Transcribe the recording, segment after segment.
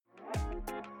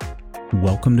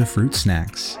Welcome to Fruit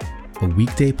Snacks, a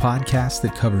weekday podcast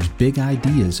that covers big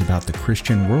ideas about the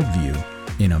Christian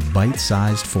worldview in a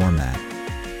bite-sized format.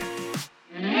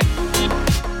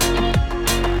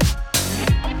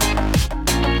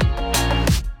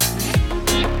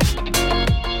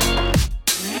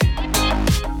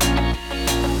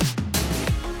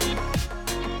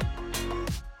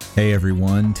 Hey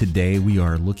everyone, today we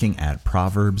are looking at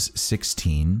Proverbs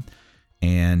 16.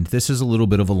 And this is a little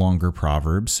bit of a longer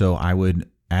proverb, so I would,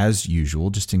 as usual,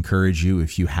 just encourage you,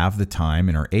 if you have the time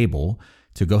and are able,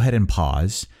 to go ahead and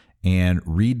pause and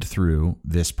read through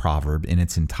this proverb in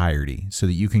its entirety so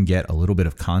that you can get a little bit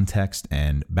of context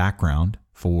and background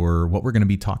for what we're going to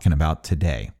be talking about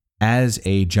today. As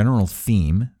a general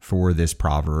theme for this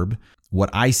proverb,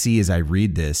 what I see as I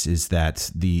read this is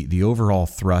that the overall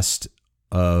thrust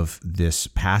of this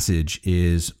passage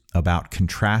is about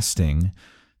contrasting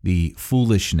the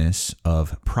foolishness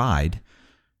of pride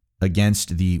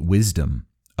against the wisdom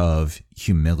of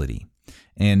humility.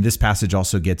 And this passage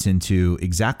also gets into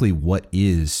exactly what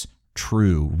is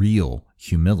true, real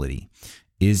humility.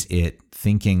 Is it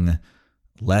thinking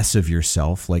less of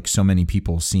yourself, like so many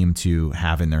people seem to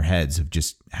have in their heads, of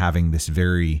just having this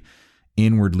very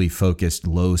inwardly focused,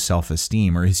 low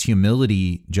self-esteem? Or is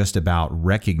humility just about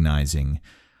recognizing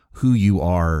who you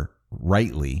are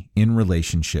rightly in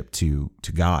relationship to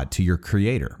God, to your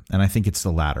Creator? And I think it's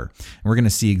the latter. And we're going to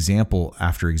see example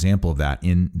after example of that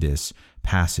in this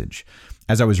passage.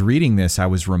 As I was reading this, I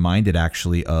was reminded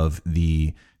actually of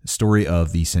the story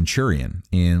of the centurion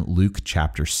in Luke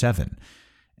chapter 7.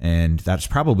 And that's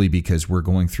probably because we're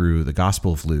going through the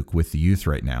Gospel of Luke with the youth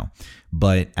right now.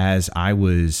 But as I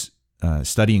was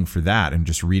studying for that and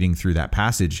just reading through that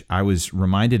passage, I was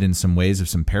reminded in some ways of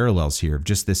some parallels here of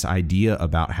just this idea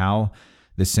about how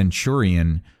the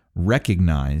centurion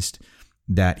recognized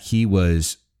that he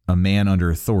was a man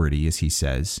under authority, as he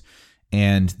says,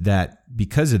 and that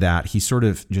because of that, he sort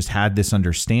of just had this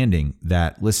understanding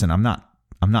that, listen, I'm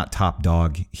not top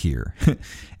dog here.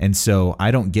 And so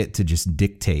I don't get to just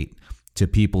dictate to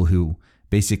people who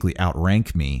basically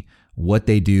outrank me what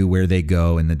they do, where they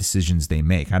go, and the decisions they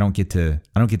make. I don't get to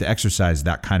exercise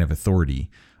that kind of authority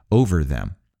over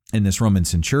them. And this Roman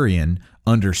centurion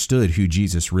understood who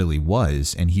Jesus really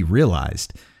was, and he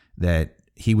realized that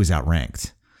he was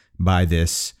outranked by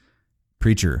this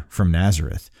preacher from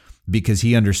Nazareth because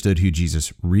he understood who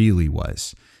Jesus really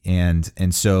was. And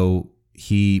so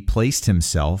he placed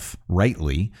himself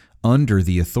rightly under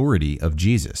the authority of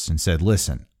Jesus and said,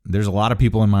 listen, there's a lot of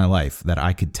people in my life that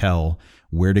I could tell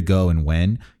where to go and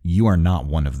when. You are not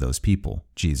one of those people,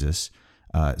 Jesus.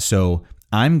 So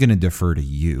I'm going to defer to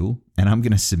you, and I'm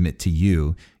going to submit to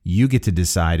you. You get to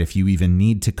decide if you even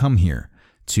need to come here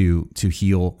to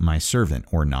heal my servant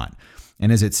or not.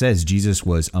 And as it says, Jesus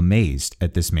was amazed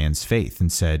at this man's faith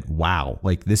and said, wow,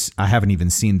 like this, I haven't even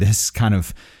seen this kind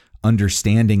of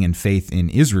understanding and faith in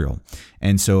Israel.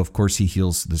 And so, of course, he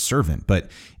heals the servant. But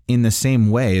in the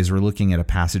same way, as we're looking at a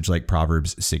passage like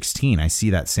Proverbs 16, I see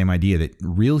that same idea that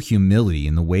real humility,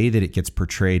 in the way that it gets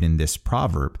portrayed in this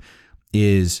proverb,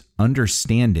 is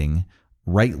understanding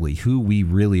rightly who we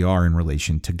really are in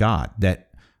relation to God, that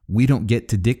we don't get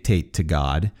to dictate to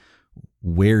God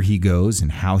where he goes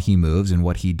and how he moves and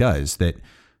what he does, that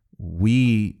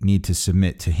we need to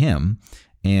submit to him.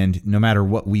 And no matter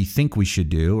what we think we should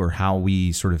do or how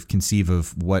we sort of conceive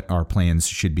of what our plans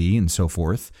should be and so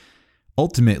forth,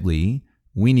 ultimately,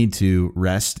 we need to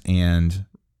rest and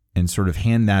sort of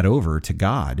hand that over to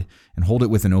God and hold it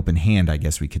with an open hand, I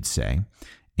guess we could say,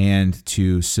 and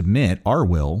to submit our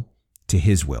will to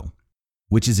his will,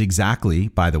 which is exactly,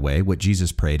 by the way, what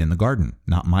Jesus prayed in the garden.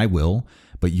 Not my will,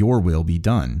 but your will be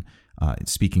done,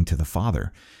 speaking to the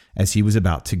Father, as he was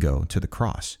about to go to the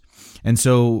cross. And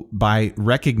so by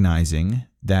recognizing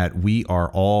that we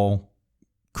are all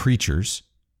creatures,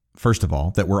 first of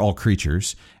all, that we're all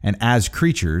creatures, and as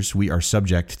creatures, we are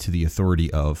subject to the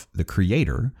authority of the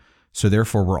Creator. So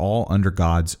therefore, we're all under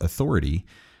God's authority.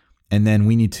 And then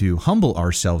we need to humble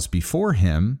ourselves before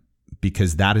him,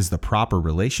 because that is the proper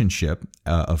relationship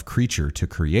of creature to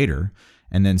Creator,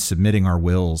 and then submitting our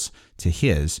wills to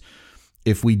his.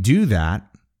 If we do that,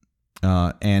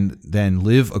 and then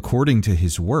live according to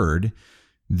his word,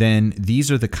 then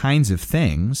these are the kinds of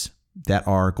things that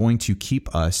are going to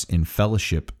keep us in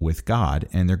fellowship with God,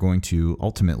 and they're going to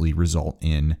ultimately result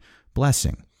in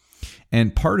blessing.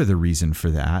 And part of the reason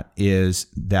for that is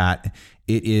that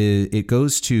it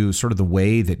goes to sort of the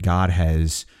way that God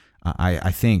has,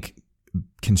 I think,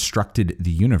 constructed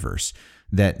the universe,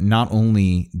 that not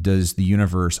only does the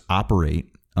universe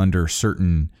operate under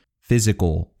certain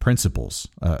physical principles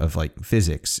of like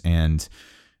physics and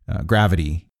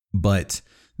gravity but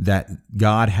that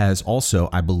God has also,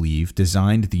 I believe,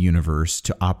 designed the universe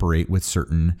to operate with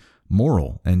certain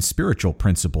moral and spiritual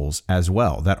principles as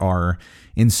well that are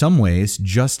in some ways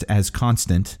just as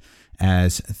constant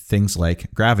as things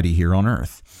like gravity here on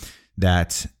Earth.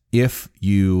 That if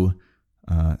you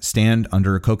stand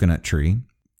under a coconut tree,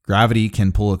 gravity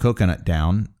can pull a coconut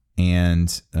down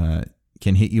and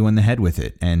can hit you in the head with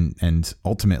it and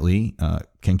ultimately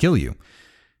can kill you.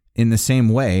 In the same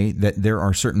way that there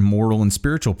are certain moral and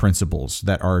spiritual principles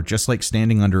that are just like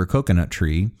standing under a coconut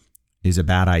tree is a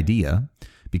bad idea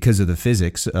because of the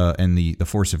physics and the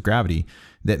force of gravity,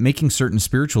 that making certain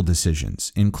spiritual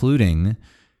decisions, including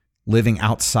living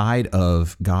outside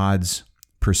of God's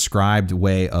prescribed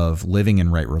way of living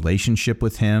in right relationship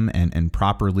with Him and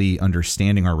properly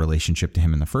understanding our relationship to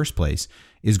Him in the first place,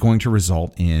 is going to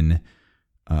result in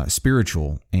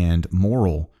spiritual and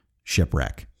moral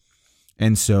shipwreck.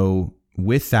 And so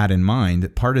with that in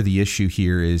mind, part of the issue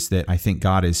here is that I think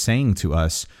God is saying to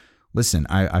us, listen,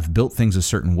 I've built things a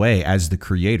certain way as the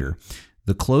creator.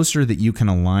 The closer that you can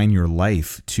align your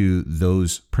life to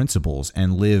those principles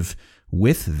and live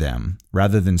with them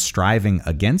rather than striving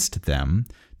against them,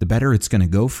 the better it's going to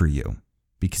go for you,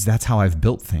 because that's how I've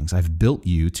built things. I've built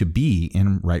you to be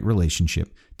in right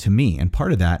relationship to me. And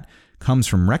part of that comes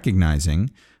from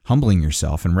humbling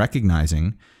yourself and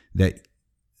recognizing that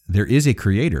there is a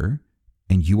creator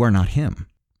and you are not him.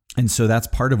 And so that's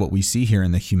part of what we see here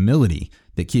in the humility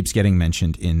that keeps getting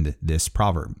mentioned in this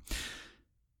proverb.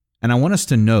 And I want us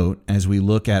to note, as we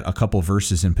look at a couple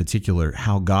verses in particular,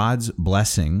 how God's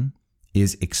blessing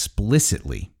is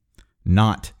explicitly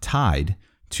not tied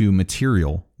to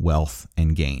material wealth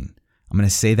and gain. I'm going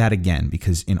to say that again,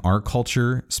 because in our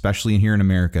culture, especially here in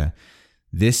America,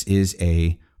 this is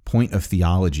a point of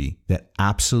theology that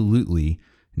absolutely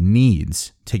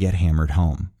needs to get hammered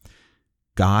home.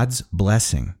 God's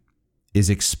blessing is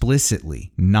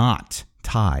explicitly not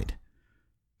tied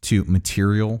to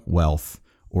material wealth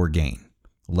or gain.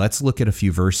 Let's look at a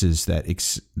few verses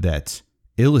that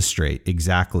illustrate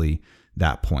exactly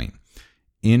that point.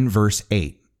 In verse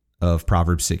 8 of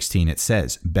Proverbs 16, it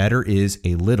says, "Better is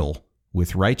a little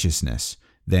with righteousness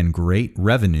than great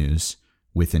revenues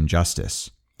with injustice."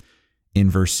 In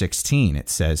verse 16, it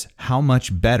says, "How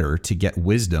much better to get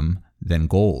wisdom than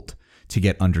gold. To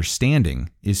get understanding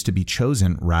is to be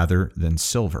chosen rather than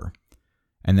silver."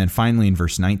 And then finally in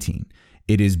verse 19,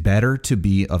 "It is better to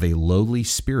be of a lowly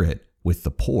spirit with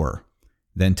the poor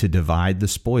than to divide the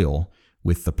spoil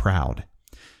with the proud."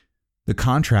 The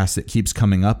contrast that keeps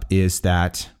coming up is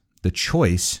that the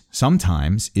choice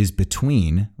sometimes is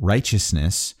between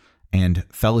righteousness and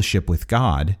fellowship with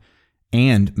God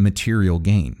and material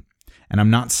gain. And I'm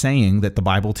not saying that the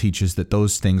Bible teaches that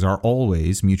those things are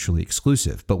always mutually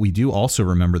exclusive, but we do also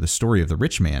remember the story of the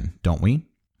rich man, don't we?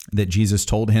 That Jesus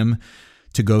told him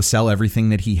to go sell everything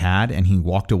that he had, and he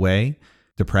walked away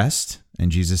depressed.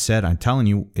 And Jesus said, "I'm telling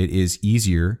you, it is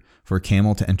easier for a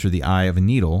camel to enter the eye of a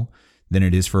needle than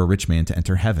it is for a rich man to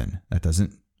enter heaven." That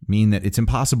doesn't mean that it's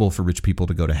impossible for rich people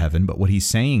to go to heaven, but what he's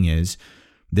saying is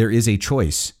there is a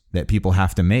choice that people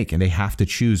have to make, and they have to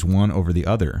choose one over the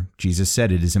other. Jesus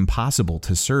said it is impossible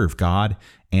to serve God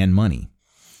and money.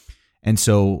 And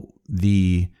so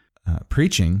the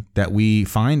preaching that we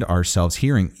find ourselves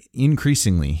hearing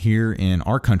increasingly here in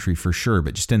our country for sure,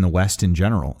 but just in the West in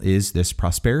general, is this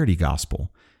prosperity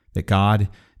gospel, that God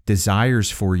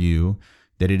desires for you,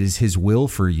 that it is His will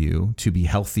for you to be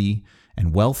healthy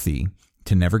and wealthy,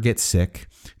 to never get sick,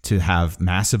 to have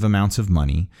massive amounts of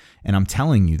money. And I'm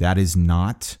telling you, that is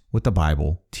not what the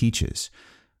Bible teaches.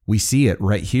 We see it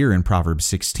right here in Proverbs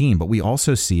 16, but we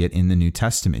also see it in the New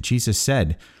Testament. Jesus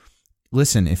said,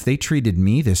 listen, if they treated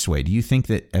me this way, do you think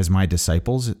that as my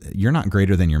disciples, you're not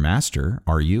greater than your master,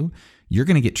 are you? You're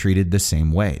going to get treated the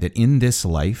same way, that in this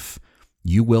life,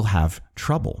 you will have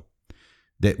trouble,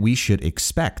 that we should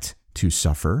expect to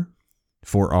suffer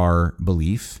for our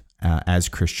belief as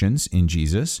Christians in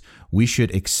Jesus. We should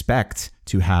expect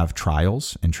to have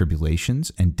trials and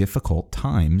tribulations and difficult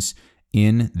times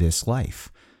in this life.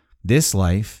 This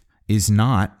life is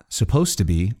not supposed to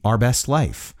be our best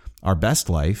life. Our best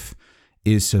life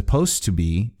is supposed to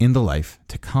be in the life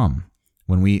to come,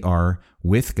 when we are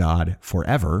with God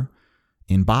forever,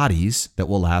 in bodies that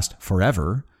will last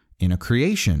forever, in a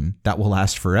creation that will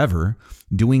last forever,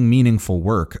 doing meaningful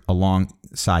work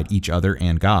alongside each other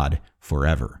and God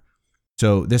forever.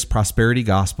 So this prosperity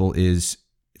gospel it's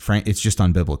just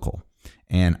unbiblical.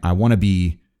 And I want to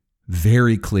be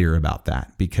very clear about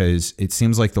that, because it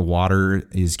seems like the water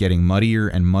is getting muddier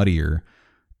and muddier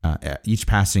each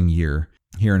passing year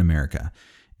here in America.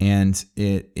 And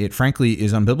it frankly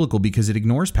is unbiblical because it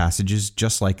ignores passages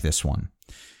just like this one.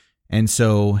 And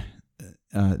so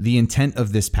the intent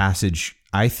of this passage,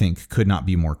 I think, could not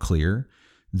be more clear,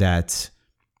 that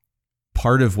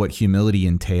part of what humility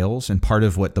entails and part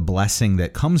of what the blessing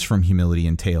that comes from humility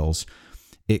entails,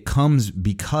 it comes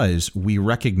because we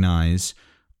recognize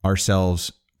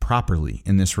ourselves properly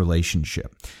in this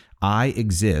relationship. I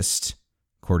exist,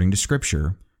 according to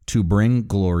Scripture, to bring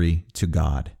glory to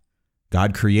God.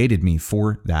 God created me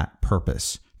for that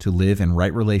purpose, to live in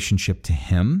right relationship to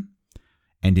Him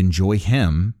and enjoy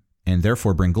Him and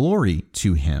therefore bring glory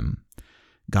to Him.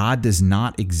 God does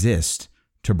not exist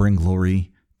to bring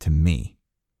glory to me.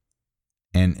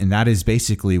 And that is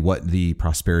basically what the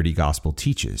prosperity gospel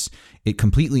teaches. It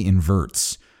completely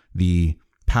inverts the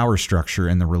power structure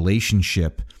and the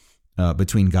relationship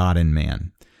between God and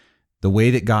man. The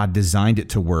way that God designed it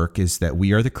to work is that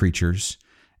we are the creatures,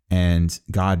 and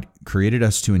God created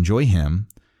us to enjoy Him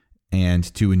and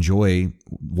to enjoy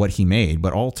what He made,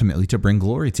 but ultimately to bring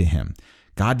glory to Him.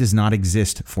 God does not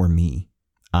exist for me.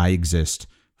 I exist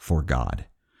for God.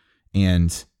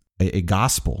 And a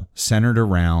gospel centered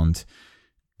around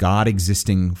God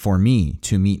existing for me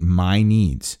to meet my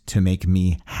needs, to make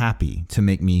me happy, to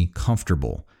make me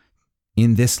comfortable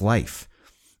in this life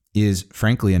is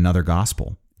frankly another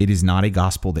gospel. It is not a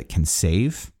gospel that can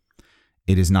save.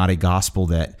 It is not a gospel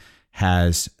that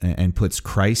has and puts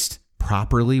Christ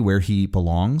properly where He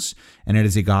belongs. And it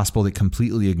is a gospel that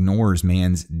completely ignores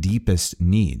man's deepest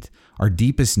need. Our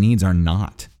deepest needs are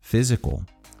not physical.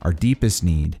 Our deepest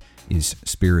need is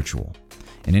spiritual.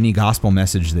 And any gospel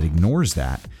message that ignores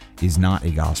that is not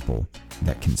a gospel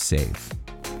that can save.